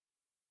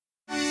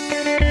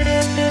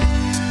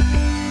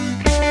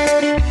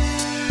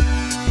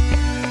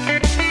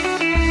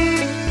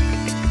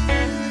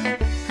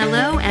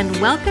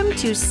Welcome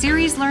to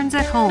Ceres Learns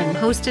at Home,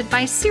 hosted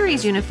by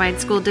Ceres Unified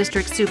School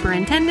District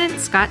Superintendent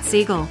Scott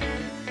Siegel.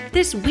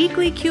 This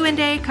weekly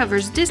Q&A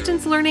covers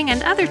distance learning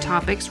and other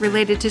topics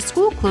related to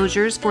school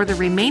closures for the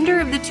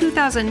remainder of the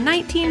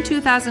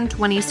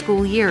 2019-2020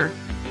 school year.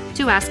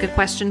 To ask a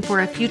question for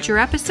a future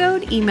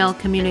episode, email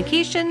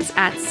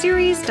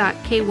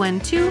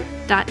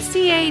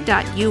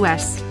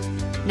communications@ceres.k12.ca.us.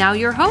 Now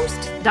your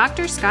host,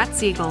 Dr. Scott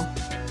Siegel.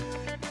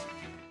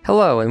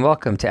 Hello and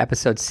welcome to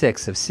episode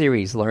 6 of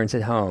Ceres Learns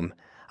at Home.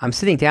 I'm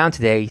sitting down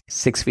today,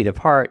 6 feet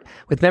apart,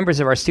 with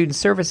members of our student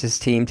services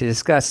team to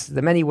discuss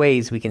the many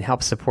ways we can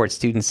help support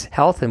students'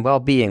 health and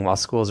well-being while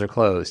schools are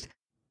closed.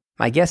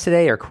 My guests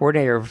today are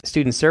Coordinator of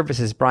Student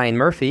Services Brian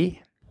Murphy.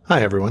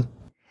 Hi, everyone.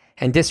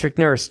 And District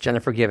Nurse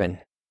Jennifer Given.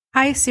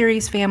 Hi,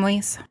 Ceres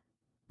families.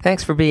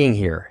 Thanks for being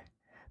here.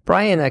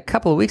 Brian, a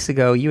couple of weeks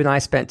ago, you and I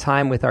spent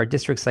time with our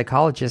district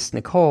psychologist,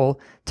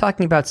 Nicole,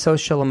 talking about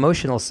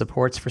social-emotional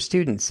supports for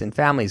students and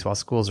families while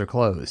schools are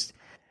closed.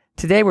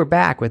 Today, we're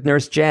back with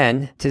Nurse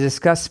Jen to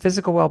discuss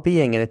physical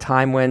well-being in a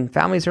time when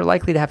families are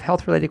likely to have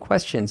health-related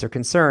questions or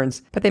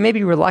concerns, but they may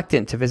be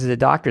reluctant to visit a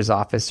doctor's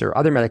office or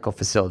other medical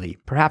facility,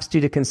 perhaps due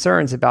to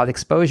concerns about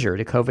exposure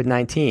to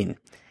COVID-19.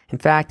 In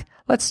fact,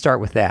 let's start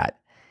with that.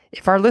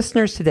 If our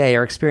listeners today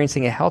are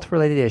experiencing a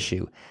health-related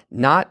issue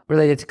not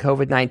related to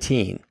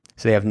COVID-19,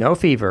 so they have no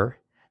fever,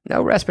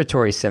 no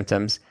respiratory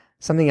symptoms,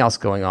 something else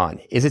going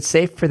on, is it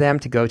safe for them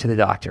to go to the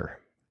doctor?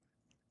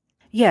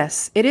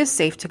 Yes, it is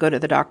safe to go to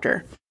the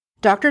doctor.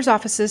 Doctors'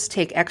 offices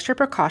take extra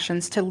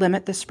precautions to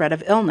limit the spread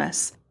of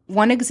illness.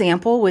 One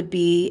example would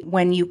be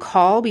when you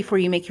call before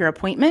you make your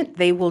appointment,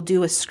 they will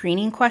do a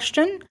screening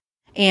question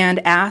and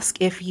ask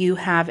if you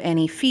have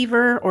any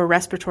fever or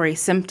respiratory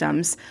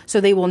symptoms,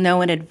 so they will know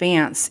in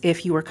advance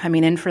if you are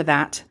coming in for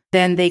that.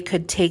 Then they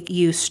could take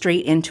you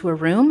straight into a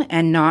room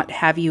and not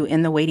have you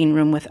in the waiting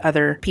room with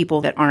other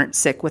people that aren't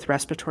sick with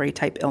respiratory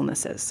type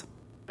illnesses.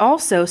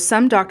 Also,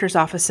 some doctors'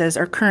 offices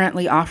are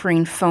currently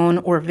offering phone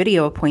or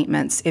video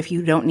appointments if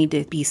you don't need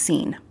to be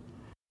seen.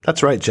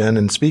 That's right, Jen.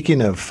 And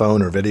speaking of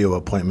phone or video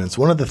appointments,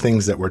 one of the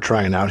things that we're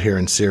trying out here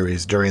in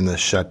Ceres during this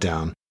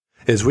shutdown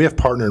is we have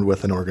partnered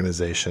with an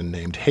organization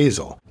named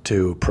Hazel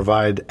to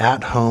provide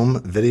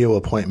at-home video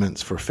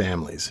appointments for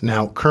families.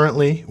 Now,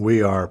 currently,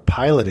 we are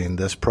piloting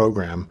this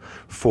program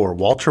for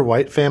Walter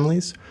White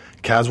families,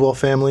 Caswell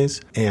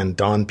families, and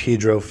Don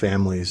Pedro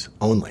families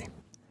only.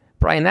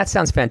 Brian, that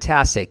sounds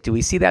fantastic. Do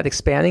we see that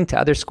expanding to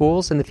other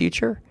schools in the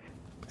future?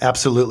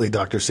 Absolutely,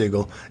 Dr.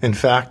 Siegel. In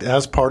fact,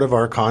 as part of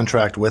our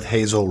contract with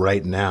Hazel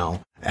right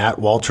now, at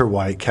Walter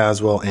White,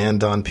 Caswell, and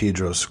Don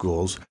Pedro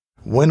schools,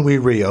 when we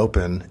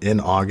reopen in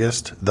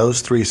August,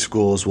 those 3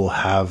 schools will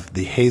have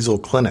the Hazel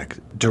Clinic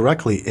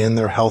directly in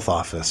their health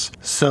office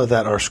so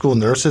that our school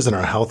nurses and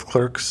our health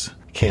clerks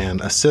can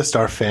assist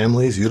our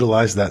families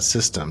utilize that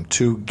system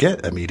to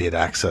get immediate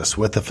access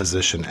with a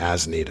physician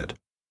as needed.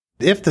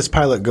 If this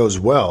pilot goes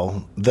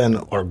well, then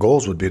our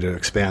goals would be to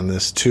expand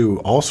this to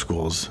all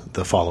schools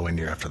the following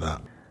year after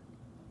that.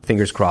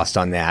 Fingers crossed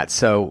on that.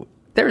 So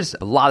there's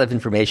a lot of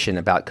information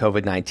about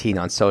COVID-19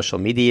 on social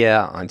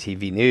media, on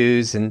TV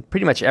news, and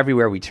pretty much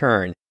everywhere we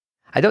turn.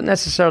 I don't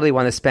necessarily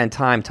want to spend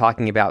time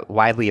talking about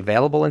widely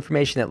available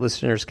information that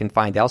listeners can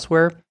find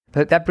elsewhere,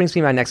 but that brings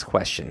me to my next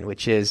question,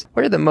 which is,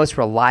 what are the most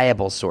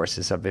reliable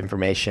sources of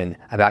information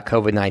about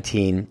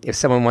COVID-19 if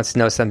someone wants to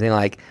know something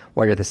like,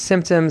 what are the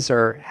symptoms,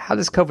 or how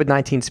does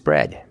COVID-19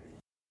 spread?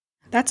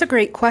 That's a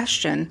great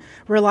question.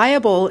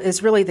 Reliable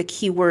is really the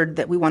key word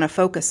that we want to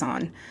focus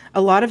on. A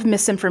lot of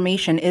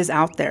misinformation is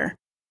out there.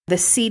 The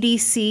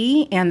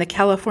CDC and the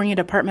California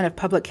Department of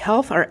Public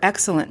Health are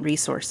excellent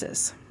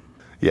resources.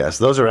 Yes,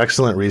 those are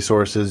excellent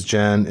resources,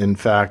 Jen. In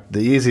fact, the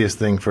easiest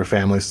thing for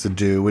families to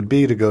do would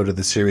be to go to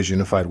the Ceres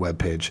Unified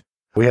webpage.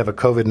 We have a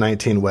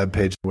COVID-19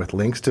 webpage with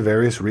links to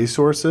various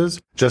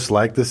resources, just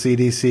like the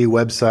CDC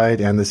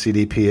website and the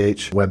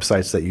CDPH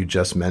websites that you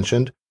just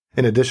mentioned.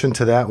 In addition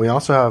to that, we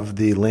also have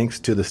the links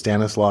to the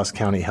Stanislaus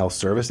County Health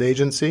Service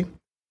Agency.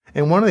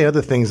 And one of the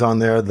other things on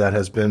there that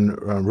has been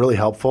really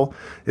helpful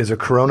is a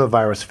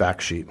coronavirus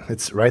fact sheet.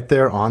 It's right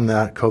there on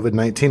that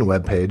COVID-19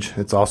 webpage.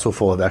 It's also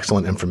full of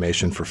excellent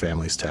information for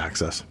families to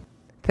access.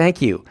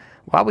 Thank you.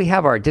 While we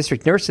have our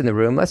district nurse in the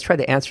room, let's try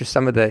to answer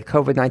some of the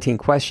COVID-19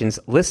 questions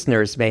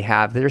listeners may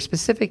have that are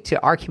specific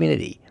to our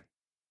community.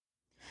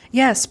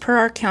 Yes, per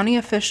our county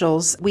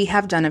officials, we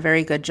have done a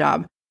very good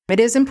job. It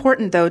is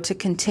important, though, to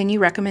continue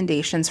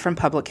recommendations from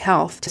public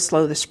health to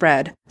slow the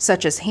spread,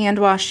 such as hand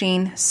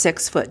washing,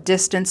 6-foot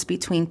distance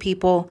between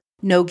people,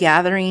 no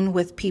gathering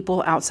with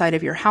people outside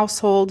of your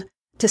household,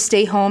 to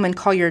stay home and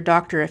call your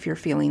doctor if you're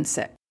feeling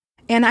sick.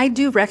 And I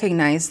do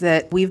recognize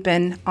that we've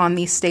been on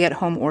these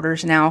stay-at-home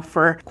orders now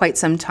for quite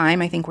some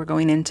time. I think we're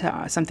going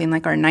into something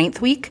like our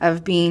 9th week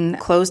of being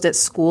closed at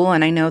school,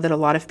 and I know that a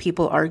lot of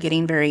people are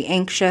getting very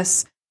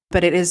anxious.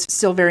 But it is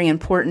still very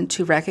important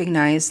to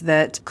recognize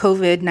that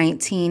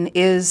COVID-19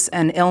 is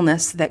an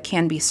illness that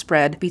can be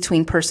spread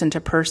between person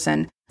to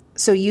person.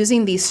 So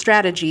using these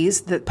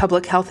strategies that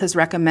public health has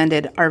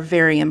recommended are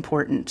very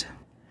important.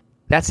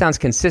 That sounds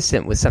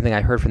consistent with something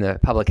I heard from the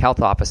public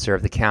health officer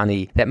of the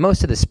county, that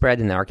most of the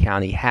spread in our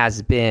county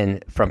has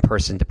been from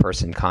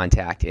person-to-person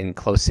contact in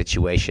close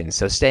situations.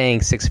 So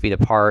staying 6 feet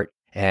apart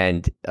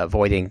and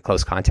avoiding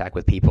close contact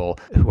with people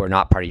who are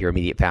not part of your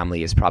immediate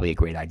family is probably a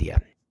great idea.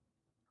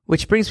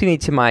 Which brings me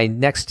to my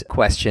next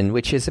question,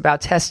 which is about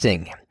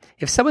testing.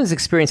 If someone's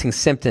experiencing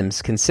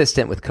symptoms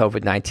consistent with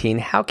COVID-19,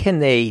 how can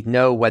they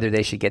know whether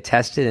they should get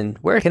tested, and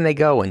where can they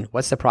go, and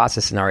what's the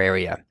process in our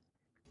area?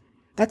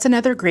 That's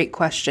another great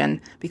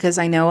question, because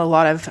I know a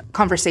lot of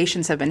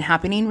conversations have been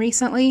happening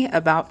recently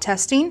about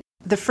testing.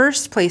 The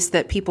first place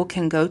that people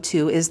can go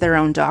to is their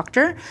own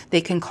doctor.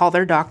 They can call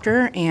their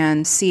doctor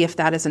and see if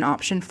that is an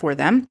option for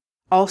them.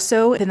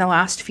 Also, in the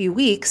last few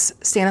weeks,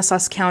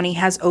 Stanislaus County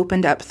has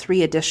opened up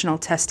 3 additional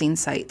testing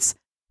sites.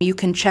 You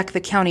can check the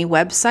county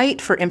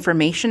website for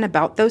information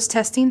about those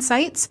testing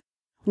sites.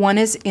 One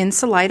is in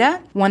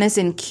Salida, one is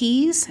in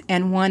Keys,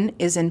 and one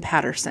is in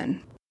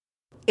Patterson.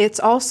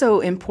 It's also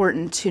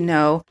important to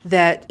know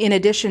that in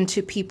addition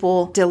to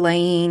people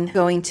delaying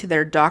going to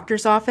their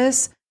doctor's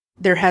office,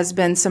 there has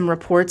been some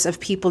reports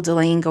of people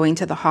delaying going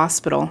to the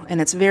hospital.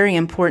 And it's very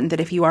important that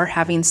if you are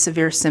having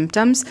severe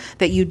symptoms,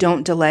 that you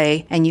don't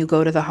delay and you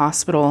go to the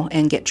hospital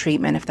and get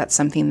treatment if that's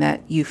something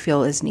that you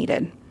feel is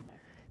needed.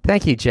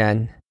 Thank you,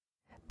 Jen.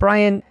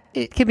 Brian,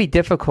 it can be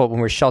difficult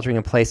when we're sheltering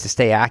in place to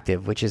stay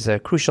active, which is a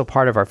crucial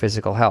part of our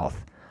physical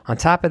health. On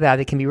top of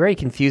that, it can be very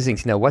confusing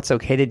to know what's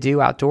okay to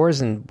do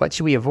outdoors and what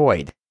should we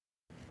avoid.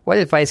 What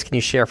advice can you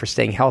share for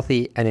staying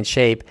healthy and in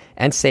shape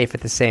and safe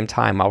at the same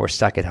time while we're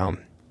stuck at home?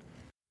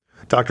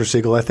 Dr.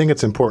 Siegel, I think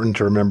it's important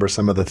to remember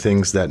some of the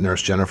things that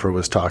Nurse Jennifer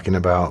was talking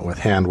about with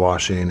hand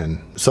washing and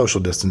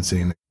social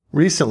distancing.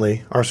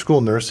 Recently, our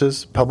school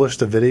nurses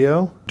published a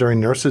video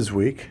during Nurses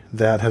Week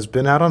that has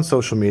been out on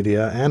social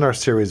media and our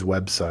series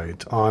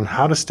website on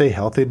how to stay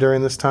healthy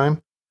during this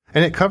time.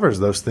 And it covers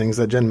those things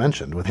that Jen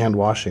mentioned with hand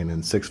washing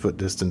and 6-foot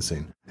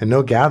distancing and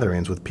no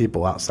gatherings with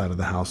people outside of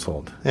the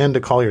household, and to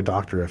call your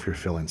doctor if you're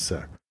feeling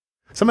sick.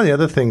 Some of the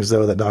other things,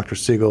 though, that Dr.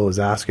 Siegel is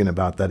asking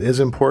about that is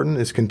important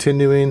is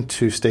continuing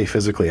to stay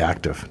physically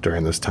active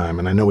during this time.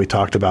 And I know we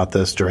talked about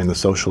this during the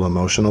Social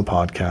Emotional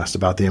podcast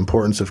about the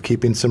importance of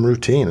keeping some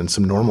routine and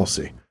some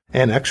normalcy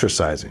and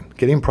exercising,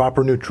 getting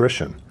proper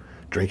nutrition,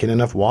 drinking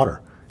enough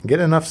water, and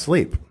getting enough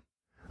sleep.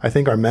 I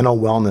think our mental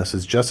wellness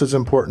is just as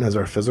important as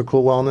our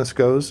physical wellness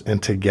goes,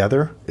 and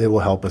together it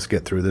will help us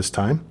get through this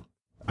time.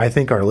 I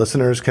think our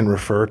listeners can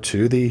refer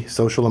to the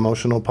Social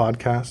Emotional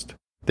podcast.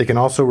 They can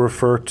also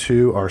refer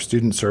to our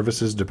Student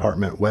Services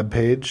Department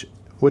webpage,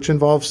 which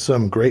involves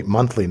some great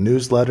monthly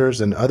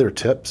newsletters and other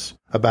tips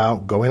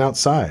about going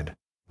outside,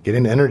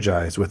 getting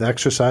energized with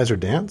exercise or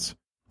dance,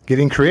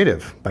 getting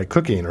creative by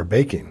cooking or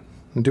baking,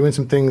 and doing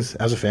some things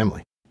as a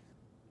family.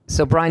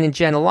 So Brian and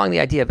Jen, along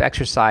the idea of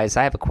exercise,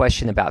 I have a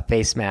question about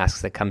face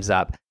masks that comes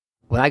up.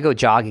 When I go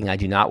jogging, I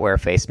do not wear a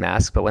face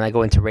mask, but when I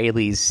go into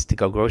Raley's to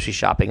go grocery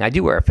shopping, I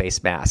do wear a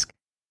face mask.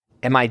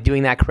 Am I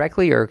doing that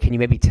correctly, or can you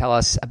maybe tell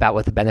us about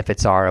what the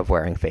benefits are of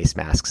wearing face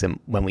masks and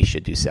when we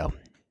should do so?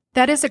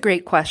 That is a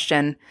great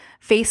question.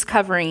 Face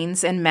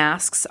coverings and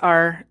masks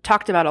are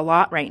talked about a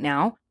lot right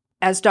now.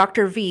 As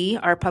Dr. V,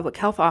 our public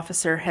health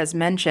officer, has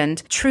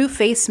mentioned, true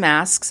face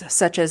masks,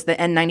 such as the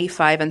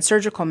N95 and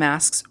surgical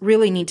masks,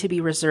 really need to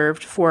be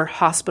reserved for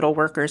hospital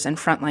workers and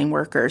frontline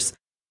workers.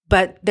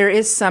 But there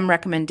is some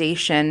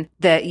recommendation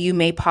that you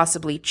may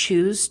possibly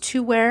choose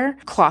to wear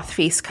cloth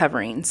face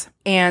coverings.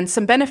 And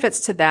some benefits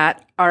to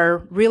that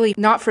are really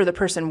not for the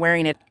person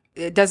wearing it.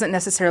 It doesn't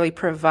necessarily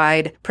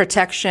provide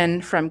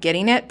protection from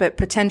getting it, but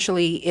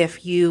potentially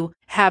if you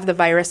have the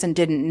virus and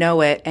didn't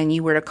know it and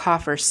you were to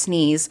cough or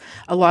sneeze,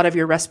 a lot of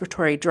your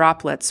respiratory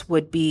droplets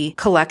would be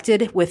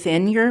collected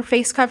within your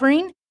face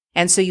covering.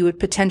 And so you would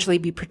potentially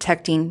be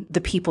protecting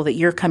the people that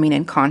you're coming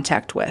in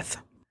contact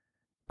with.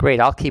 Great.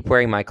 I'll keep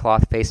wearing my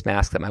cloth face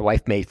mask that my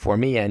wife made for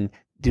me and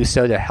do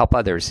so to help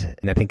others.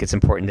 And I think it's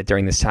important that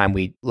during this time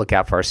we look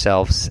out for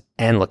ourselves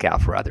and look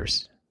out for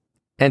others.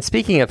 And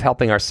speaking of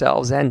helping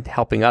ourselves and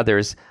helping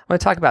others, I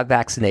want to talk about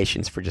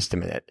vaccinations for just a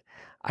minute.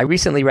 I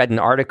recently read an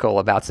article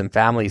about some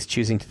families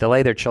choosing to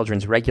delay their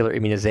children's regular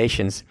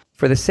immunizations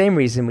for the same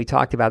reason we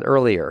talked about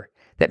earlier,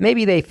 that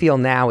maybe they feel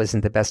now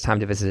isn't the best time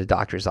to visit a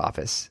doctor's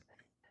office.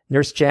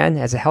 Nurse Jen,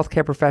 as a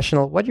healthcare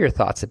professional, what are your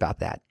thoughts about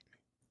that?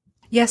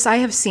 Yes, I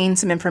have seen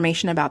some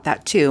information about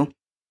that too.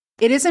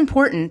 It is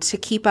important to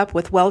keep up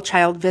with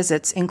well-child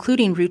visits,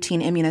 including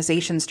routine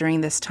immunizations during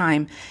this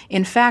time.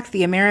 In fact,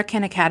 the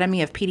American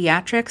Academy of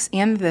Pediatrics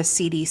and the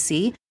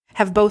CDC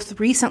have both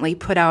recently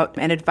put out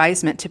an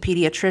advisement to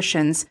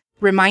pediatricians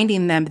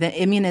reminding them that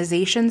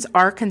immunizations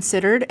are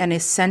considered an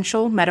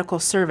essential medical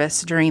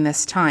service during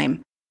this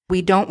time.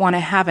 We don't want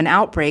to have an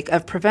outbreak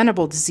of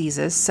preventable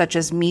diseases such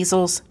as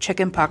measles,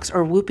 chickenpox,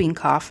 or whooping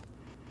cough.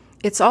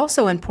 It's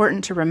also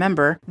important to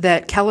remember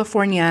that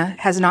California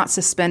has not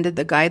suspended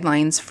the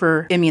guidelines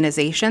for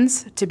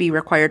immunizations to be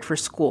required for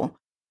school.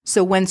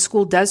 So when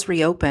school does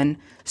reopen,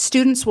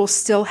 students will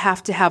still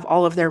have to have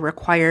all of their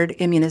required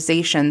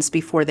immunizations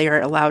before they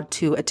are allowed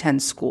to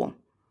attend school.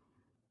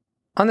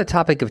 On the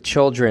topic of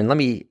children, let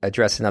me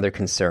address another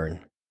concern.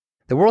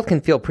 The world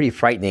can feel pretty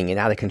frightening and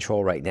out of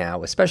control right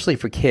now, especially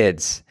for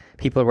kids.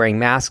 People are wearing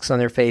masks on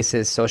their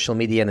faces, social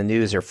media and the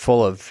news are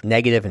full of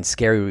negative and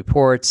scary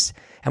reports,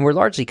 and we're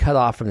largely cut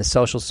off from the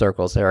social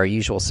circles that are our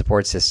usual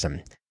support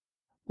system.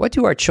 What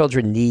do our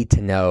children need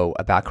to know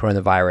about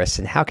coronavirus,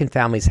 and how can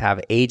families have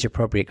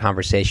age-appropriate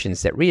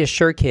conversations that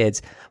reassure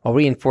kids while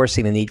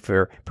reinforcing the need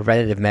for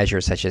preventative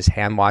measures such as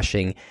hand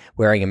washing,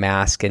 wearing a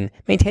mask, and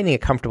maintaining a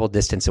comfortable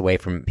distance away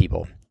from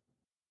people?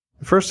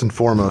 First and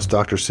foremost,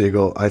 Dr.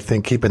 Siegel, I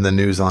think keeping the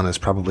news on is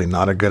probably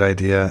not a good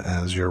idea,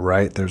 as you're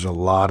right. There's a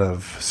lot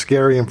of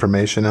scary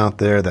information out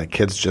there that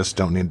kids just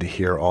don't need to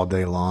hear all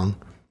day long.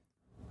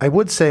 I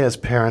would say as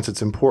parents,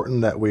 it's important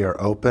that we are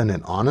open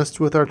and honest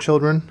with our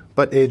children,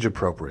 but age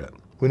appropriate.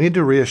 We need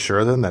to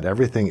reassure them that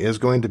everything is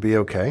going to be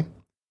okay.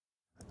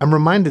 I'm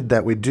reminded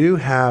that we do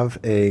have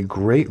a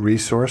great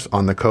resource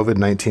on the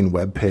COVID-19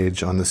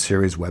 webpage on the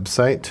Ceres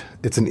website.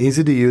 It's an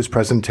easy-to-use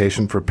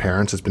presentation for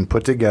parents. It's been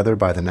put together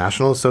by the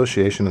National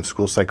Association of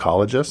School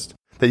Psychologists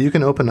that you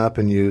can open up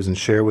and use and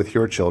share with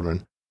your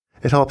children.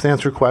 It helps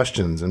answer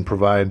questions and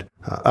provide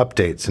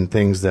updates and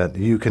things that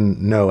you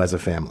can know as a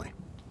family.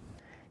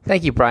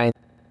 Thank you, Brian.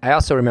 I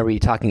also remember you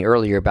talking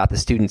earlier about the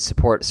Student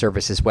Support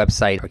Services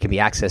website, or can be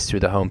accessed through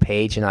the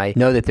homepage, and I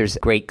know that there's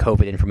great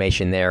COVID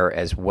information there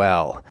as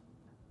well.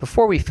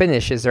 Before we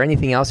finish, is there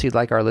anything else you'd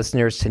like our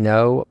listeners to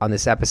know on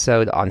this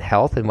episode on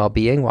health and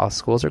well-being while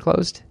schools are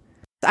closed?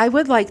 I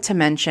would like to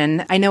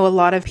mention, I know a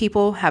lot of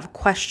people have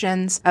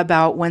questions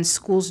about when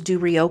schools do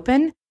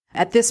reopen.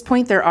 At this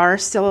point, there are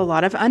still a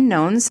lot of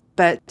unknowns,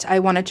 but I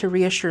wanted to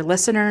reassure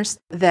listeners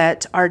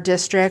that our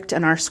district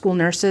and our school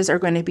nurses are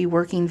going to be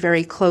working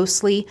very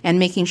closely and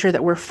making sure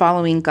that we're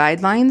following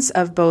guidelines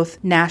of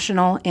both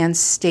national and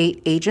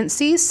state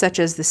agencies, such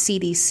as the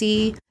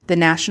CDC, the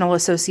National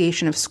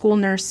Association of School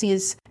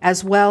Nurses,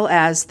 as well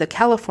as the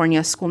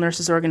California School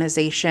Nurses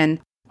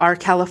Organization, our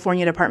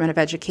California Department of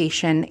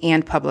Education,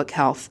 and Public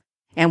Health.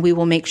 And we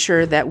will make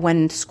sure that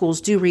when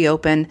schools do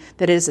reopen,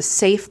 that it is a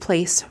safe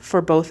place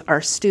for both our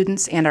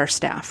students and our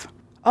staff.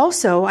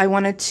 Also, I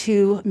wanted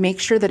to make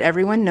sure that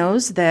everyone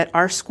knows that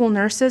our school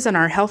nurses and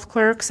our health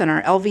clerks and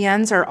our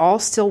LVNs are all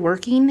still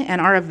working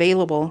and are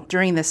available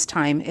during this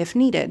time if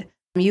needed.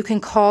 You can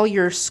call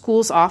your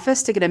school's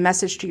office to get a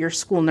message to your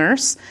school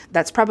nurse.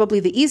 That's probably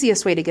the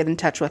easiest way to get in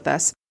touch with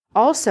us.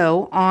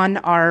 Also, on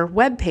our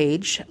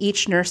webpage,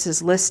 each nurse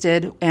is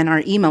listed and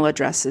our email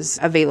address is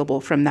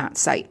available from that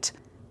site.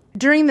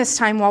 During this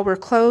time while we're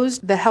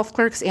closed, the health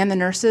clerks and the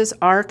nurses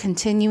are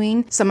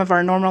continuing some of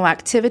our normal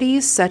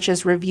activities, such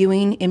as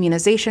reviewing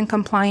immunization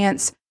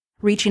compliance,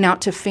 reaching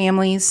out to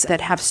families that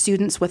have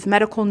students with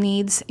medical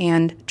needs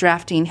and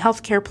drafting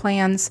healthcare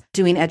plans,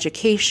 doing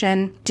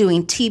education,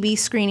 doing TB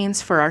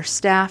screenings for our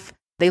staff.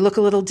 They look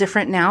a little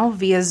different now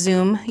via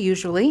Zoom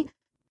usually.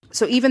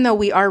 So even though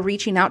we are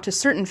reaching out to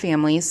certain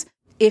families,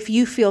 if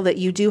you feel that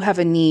you do have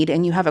a need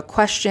and you have a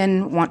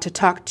question, want to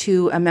talk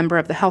to a member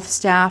of the health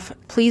staff,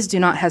 please do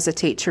not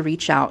hesitate to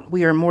reach out.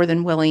 We are more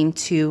than willing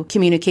to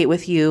communicate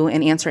with you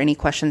and answer any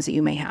questions that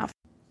you may have.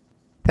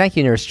 Thank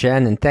you, Nurse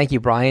Jen, and thank you,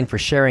 Brian, for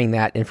sharing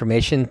that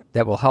information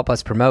that will help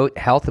us promote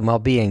health and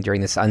well-being during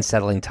this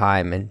unsettling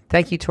time. And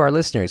thank you to our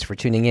listeners for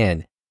tuning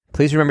in.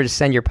 Please remember to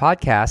send your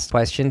podcast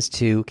questions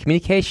to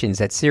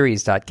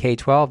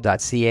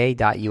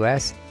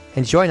communications@ceres.k12.ca.us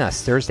and join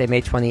us Thursday,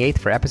 May 28th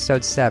for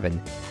Episode 7,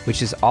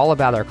 which is all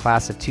about our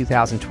class of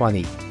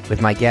 2020,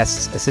 with my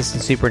guests,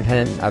 Assistant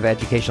Superintendent of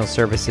Educational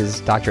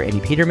Services, Dr.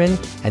 Amy Peterman,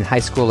 and High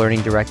School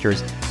Learning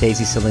Directors,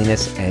 Daisy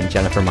Salinas and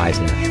Jennifer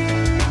Meisner.